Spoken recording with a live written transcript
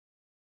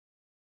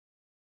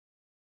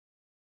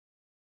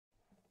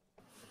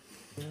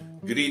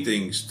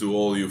Greetings to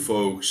all you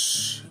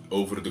folks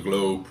over the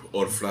globe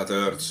or flat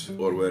earth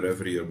or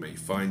wherever you may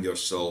find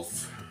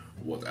yourself,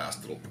 what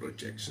astral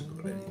projection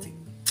or anything.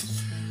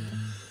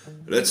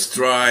 Let's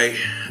try,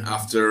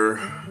 after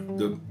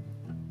the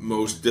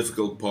most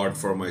difficult part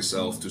for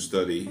myself to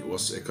study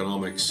was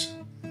economics.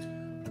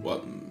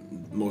 What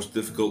most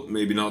difficult,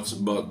 maybe not,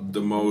 but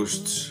the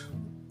most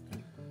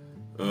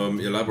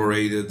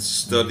elaborated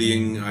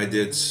studying I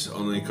did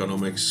on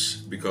economics,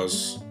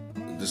 because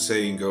the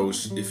saying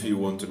goes, if you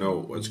want to know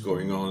what's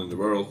going on in the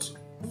world,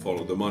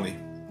 follow the money.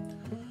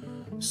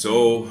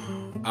 So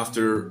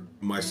after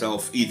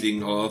myself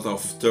eating a lot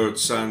of third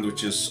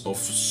sandwiches of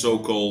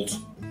so-called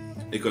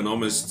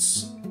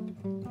economists,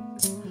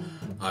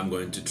 I'm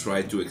going to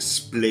try to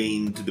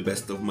explain to the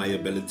best of my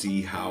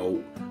ability how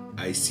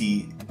I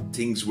see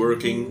things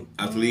working,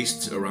 at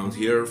least around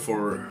here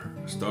for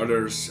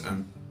starters,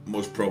 and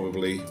most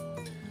probably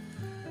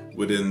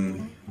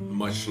within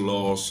much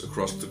laws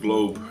across the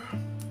globe,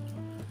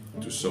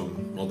 to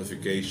some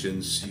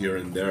modifications here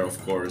and there,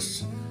 of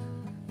course,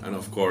 and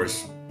of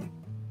course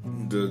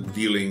the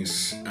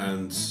dealings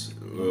and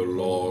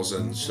laws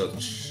and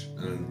such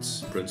and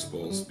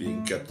principles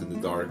being kept in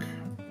the dark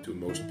to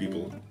most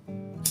people.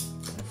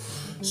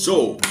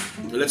 So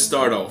let's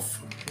start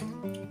off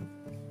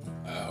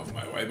of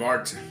my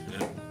whiteboard.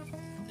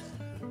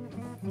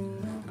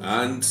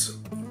 And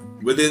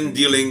within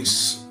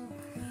dealings,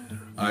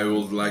 I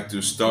would like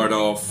to start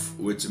off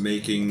with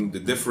making the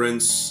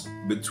difference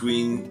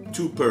between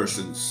two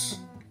persons,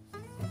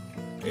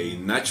 a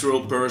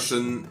natural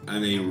person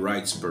and a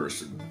rights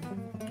person.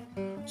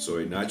 So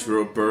a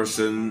natural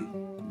person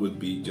would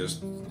be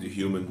just the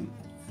human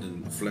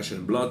in flesh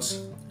and blood,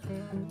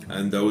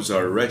 and those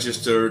are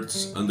registered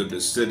under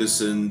the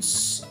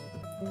citizens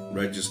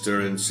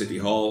register in City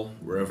Hall,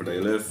 wherever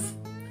they live.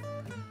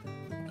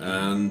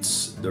 And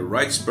the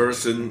rights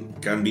person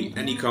can be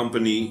any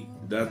company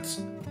that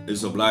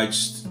is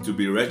obliged to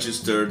be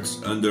registered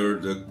under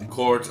the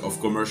Court of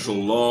Commercial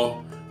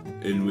Law,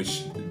 in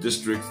which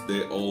district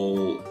they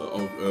all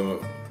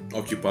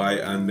occupy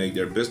and make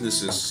their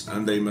businesses,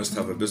 and they must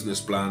have a business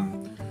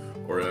plan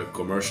or a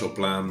commercial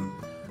plan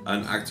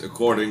and act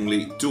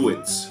accordingly to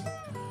it.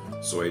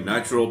 So a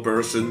natural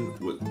person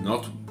would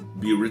not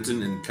be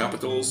written in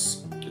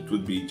capitals, it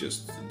would be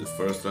just the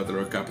first letter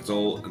of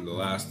capital and the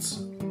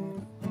last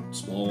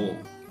small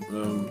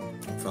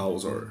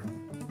vowels, or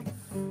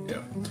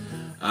yeah.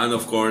 And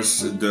of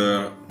course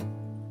the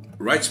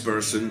rights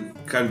person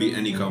can be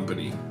any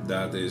company,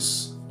 that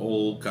is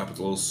all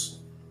capitals,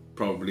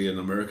 probably in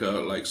America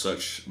like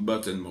such,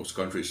 but in most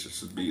countries it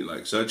should be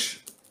like such.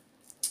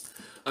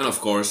 And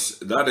of course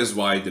that is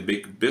why the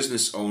big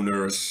business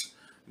owners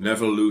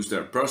never lose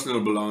their personal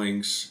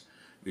belongings,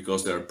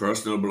 because their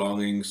personal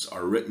belongings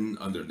are written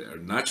under their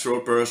natural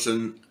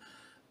person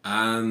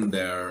and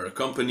their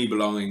company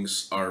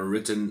belongings are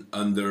written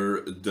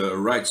under the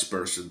rights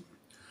person.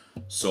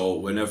 So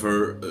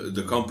whenever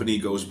the company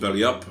goes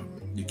belly up,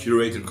 the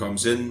curator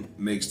comes in,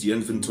 makes the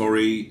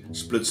inventory,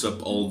 splits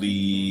up all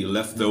the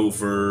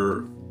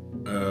leftover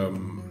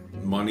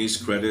monies,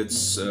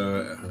 credits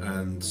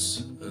and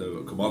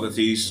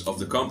commodities of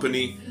the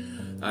company,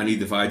 and he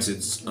divides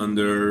it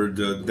under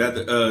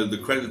the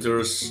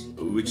creditors,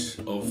 which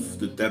of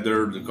the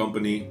debtor the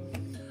company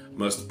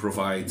must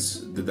provide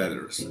the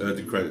debtors,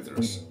 the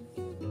creditors.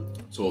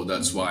 So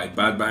that's why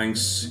bad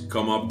banks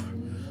come up,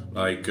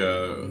 like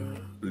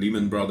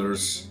Lehman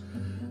Brothers.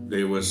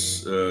 They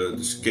was the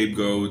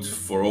scapegoat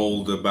for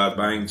all the bad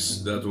banks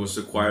that was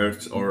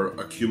acquired or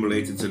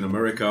accumulated in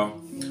America.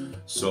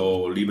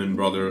 So Lehman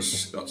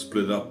Brothers got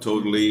split up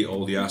totally,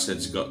 all the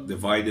assets got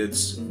divided,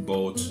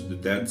 both the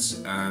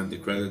debts and the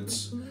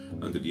credits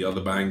under the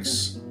other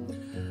banks,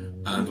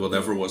 and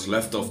whatever was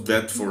left of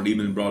debt for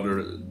Lehman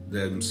Brothers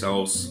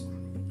themselves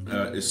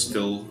is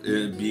still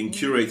being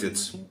curated,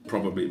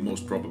 probably,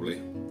 most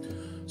probably.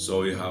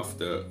 So you have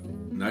the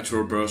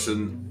natural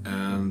person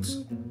and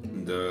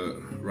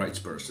the rights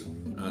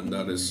person, and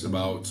that is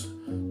about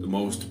the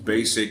most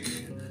basic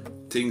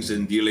things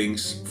in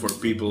dealings for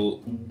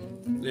people.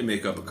 They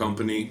make up a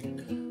company,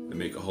 they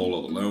make a whole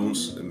lot of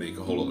loans, they make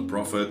a whole lot of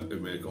profit, they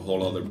make a whole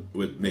lot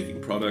with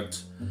making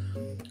product,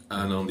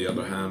 and on the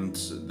other hand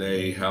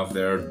they have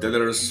their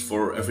debtors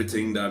for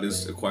everything that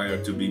is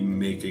acquired to be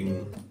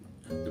making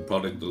the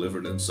product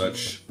delivered and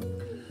such,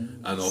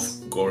 and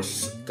of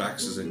course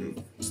taxes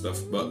and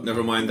stuff, but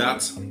never mind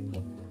that.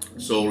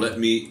 So let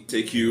me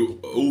take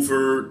you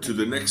over to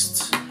the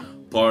next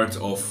part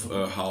of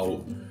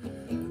how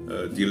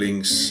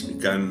dealings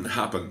can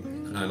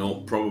happen,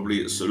 and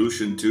probably a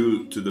solution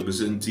to the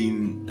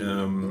Byzantine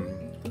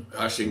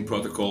hashing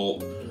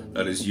protocol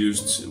that is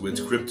used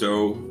with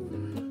crypto,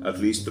 at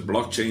least the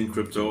blockchain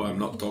crypto. I'm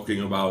not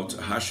talking about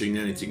hashing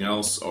anything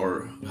else,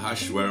 or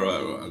hashware,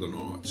 I don't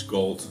know what it's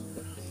called.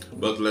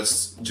 But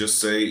let's just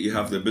say you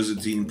have the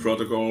Byzantine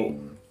protocol,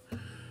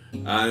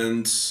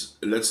 and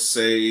let's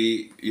say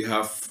you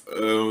have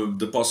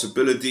the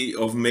possibility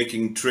of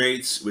making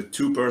trades with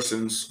 2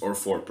 persons or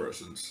 4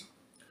 persons.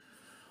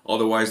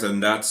 Otherwise than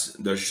that,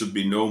 there should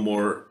be no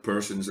more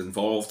persons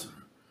involved.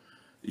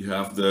 You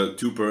have the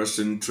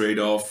 2-person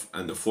trade-off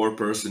and the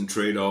 4-person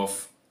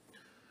trade-off.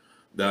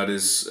 That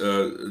is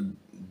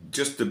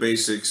just the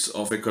basics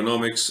of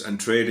economics and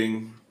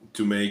trading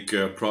to make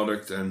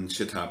product and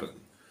shit happen.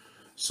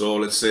 So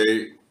let's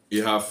say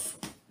you have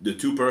the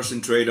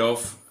 2-person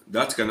trade-off.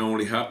 That can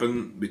only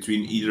happen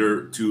between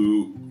either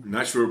 2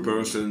 natural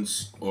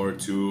persons or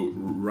 2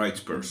 right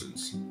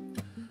persons.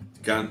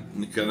 It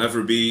can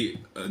never be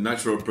a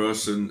natural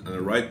person and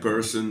a right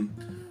person,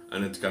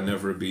 and it can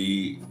never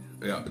be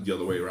the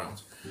other way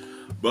around.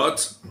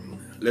 But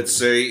let's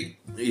say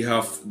you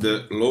have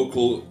the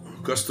local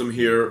custom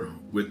here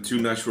with 2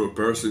 natural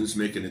persons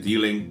making a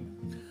dealing,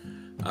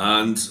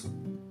 and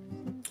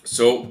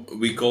so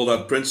we call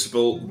that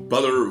principle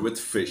butter with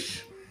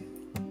fish.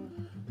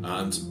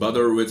 And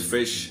butter with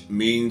fish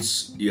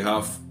means you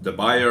have the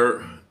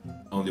buyer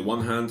on the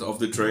one hand of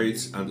the trade,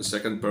 and the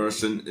second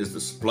person is the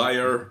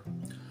supplier.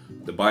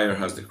 The buyer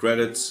has the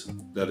credit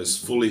that is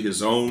fully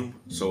his own,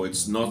 so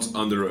it's not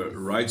under a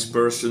rights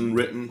person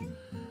written,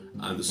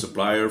 and the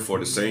supplier for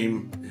the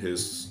same,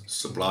 his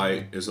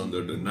supply is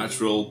under the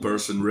natural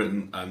person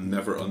written and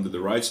never under the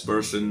rights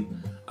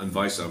person, and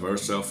vice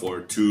versa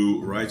for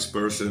 2 rights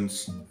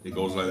persons. It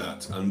goes like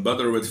that. And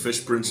butter with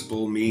fish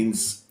principle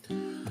means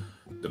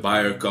the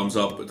buyer comes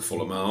up with the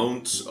full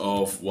amount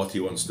of what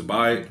he wants to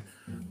buy,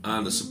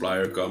 and the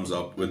supplier comes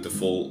up with the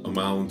full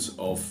amount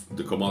of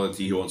the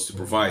commodity he wants to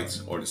provide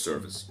or the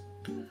service.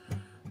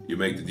 You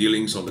make the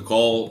dealings on the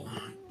call,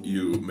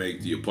 you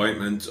make the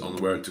appointment on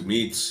where to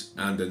meet,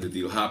 and then the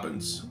deal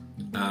happens.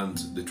 And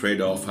the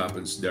trade-off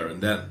happens there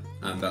and then.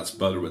 And that's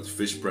butter with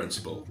fish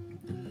principle.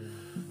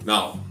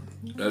 Now,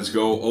 let's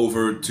go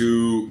over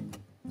to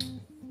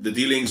the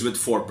dealings with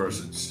 4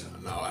 persons.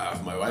 Now I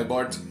have my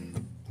whiteboard.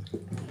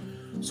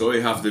 So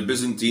you have the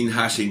Byzantine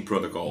hashing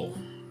protocol.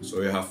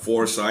 So you have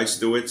 4 sides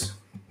to it,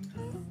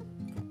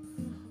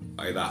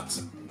 like that.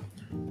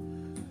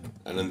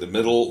 And in the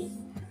middle,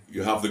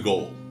 you have the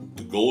goal.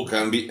 The goal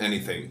can be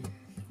anything,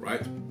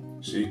 right?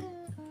 See?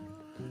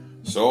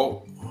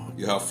 So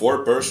you have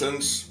 4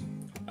 persons,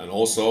 and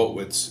also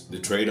with the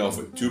trade-off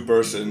with 2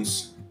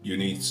 persons, you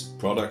need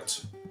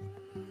product,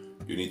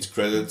 you need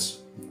credit,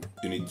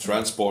 you need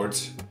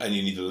transport, and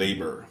you need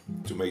labor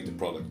to make the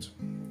product.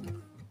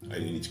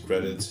 And you need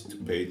credit to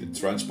pay the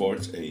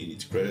transport, and you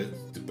need credit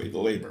to pay the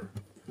labor.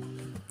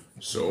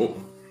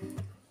 So,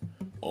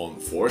 on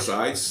 4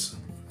 sides,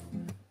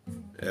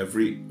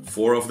 every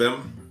 4 of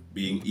them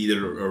being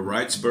either a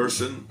rights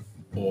person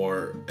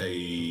or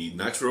a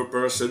natural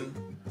person,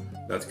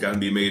 that can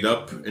be made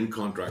up in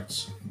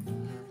contracts.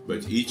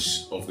 But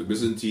each of the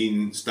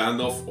Byzantine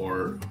standoff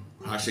or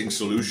hashing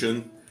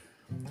solution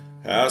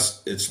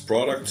has its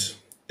product,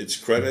 its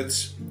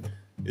credit,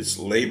 its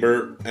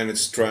labor, and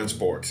its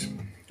transport.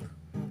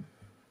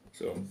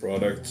 So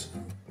product,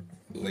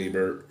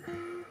 labor,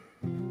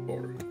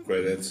 or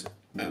credit,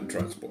 and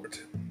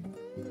transport.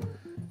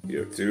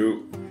 Here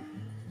too,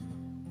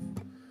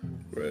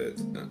 credit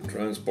and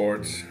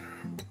transport,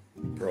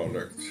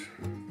 product,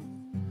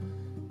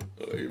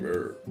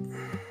 labor,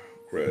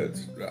 credit,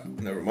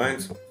 never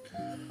mind.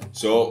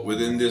 So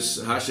within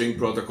this hashing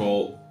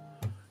protocol,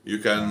 you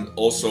can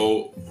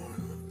also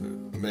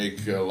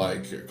make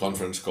like a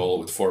conference call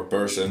with 4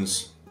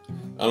 persons,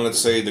 and let's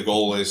say the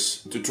goal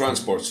is to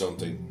transport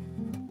something.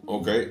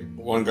 Okay,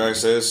 one guy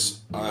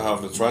says, I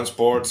have the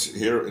transport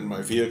here in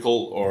my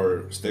vehicle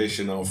or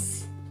station of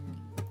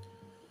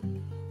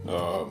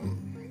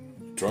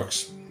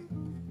trucks.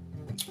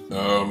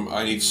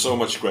 I need so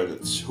much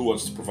credits. Who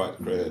wants to provide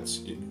credits?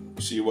 You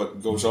see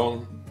what goes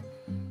on?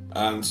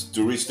 And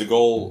to reach the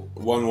goal,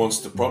 one wants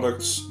the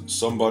products,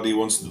 somebody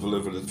wants to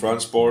deliver the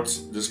transport,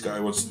 this guy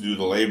wants to do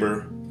the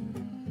labor.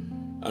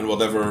 And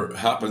whatever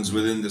happens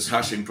within this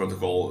hashing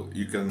protocol,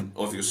 you can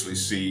obviously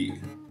see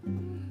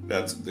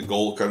that the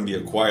goal can be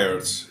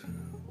acquired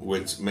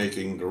with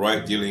making the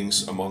right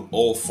dealings among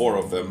all 4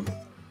 of them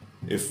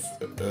if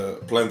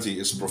plenty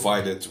is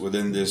provided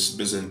within this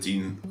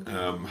Byzantine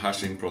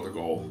hashing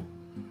protocol.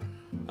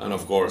 And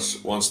of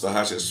course, once the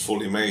hash is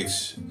fully made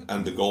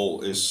and the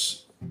goal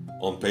is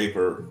on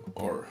paper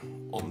or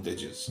on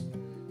digits,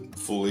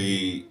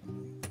 fully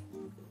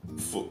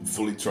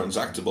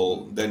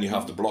transactable, then you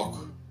have the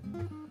block.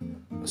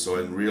 So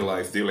in real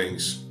life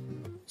dealings,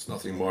 it's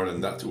nothing more than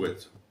that to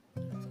it.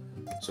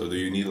 So do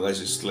you need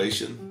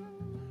legislation?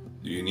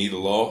 Do you need a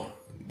law?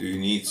 Do you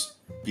need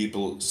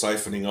people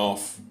siphoning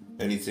off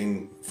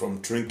anything from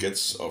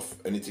trinkets of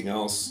anything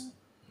else?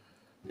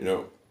 You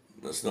know,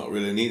 that's not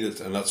really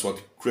needed, and that's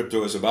what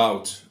crypto is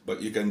about,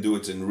 but you can do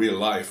it in real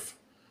life.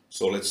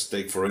 So let's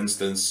take, for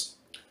instance,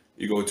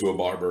 you go to a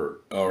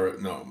barber, or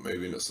no,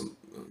 maybe not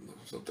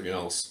something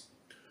else.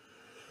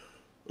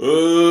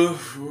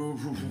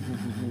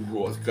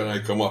 What can I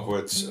come up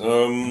with?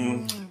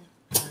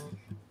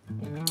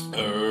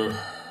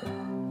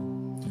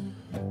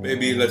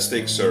 Maybe let's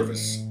take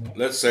service.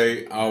 Let's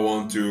say I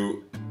want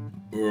to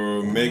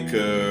make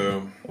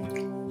a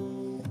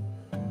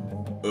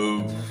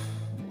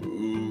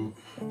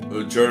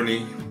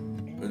journey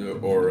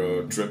or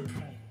a trip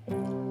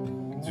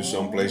to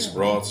some place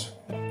abroad.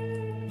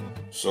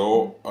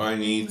 So I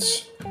need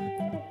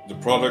the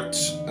product,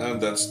 and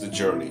that's the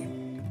journey.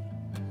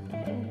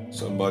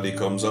 Somebody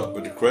comes up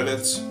with the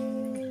credits,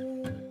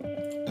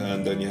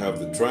 and then you have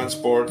the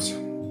transport.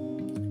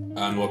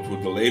 And what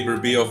would the labor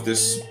be of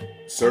this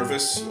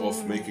service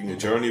of making a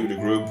journey with a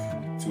group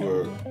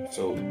to a?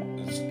 So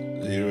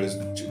here is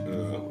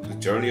the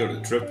journey or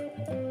the trip.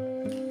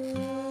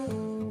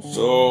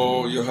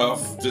 So you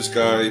have this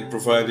guy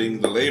providing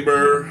the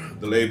labor.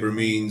 The labor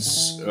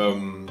means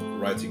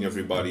writing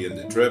everybody in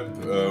the trip,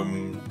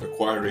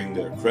 acquiring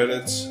their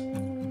credits.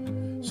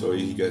 So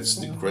he gets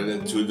the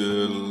credit to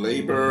the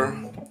labor,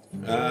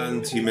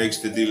 and he makes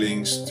the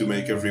dealings to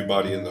make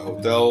everybody in the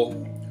hotel.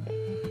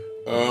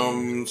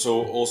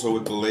 So also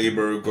with the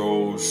labor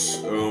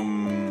goes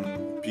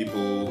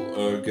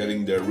people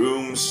getting their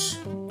rooms.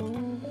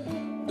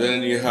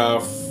 Then you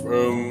have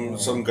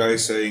some guy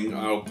saying,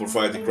 I'll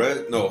provide the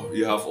credit. No,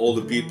 you have all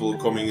the people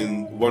coming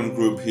in one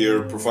group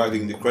here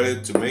providing the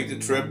credit to make the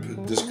trip.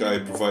 This guy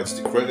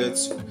provides the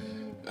credits,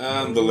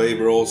 and the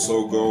labor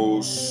also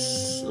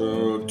goes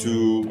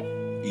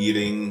to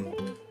eating,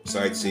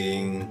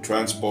 sightseeing,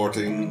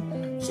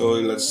 transporting. So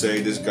let's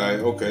say this guy,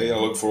 okay, I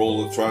look for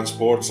all the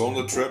transports on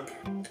the trip.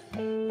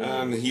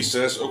 And he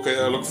says, okay,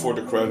 I look for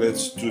the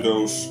credits to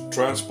those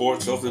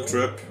transports of the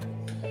trip.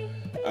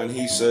 And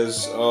he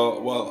says,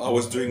 well, I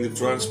was doing the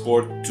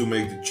transport to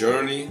make the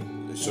journey.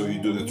 So you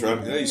do the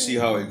you see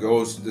how it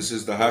goes. This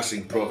is the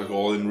hashing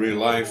protocol in real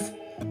life.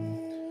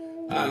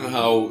 And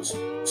how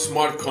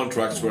smart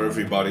contracts where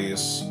everybody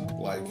is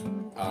like,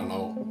 I don't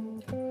know,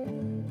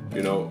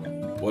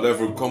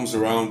 whatever comes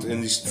around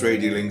in these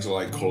trade dealings,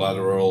 like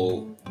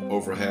collateral,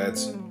 overhead.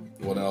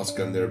 What else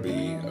can there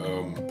be?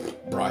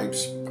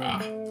 Bribes.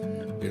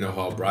 You know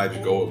how bribes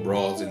go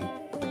abroad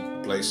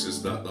in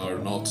places that are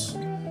not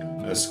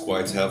as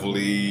quite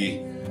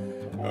heavily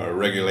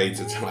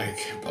regulated like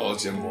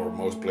Belgium or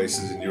most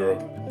places in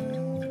Europe.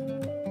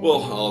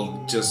 Well,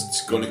 I'll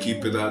just gonna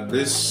keep it at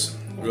this.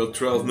 We're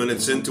 12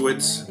 minutes into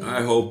it.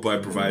 I hope I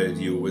provided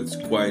you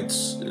with quite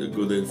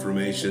good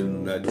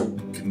information that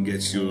can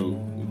get you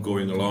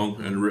going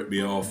along and rip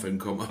me off and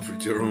come up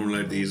with your own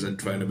ideas and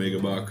try to make a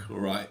buck.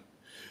 Alright,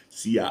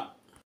 see ya.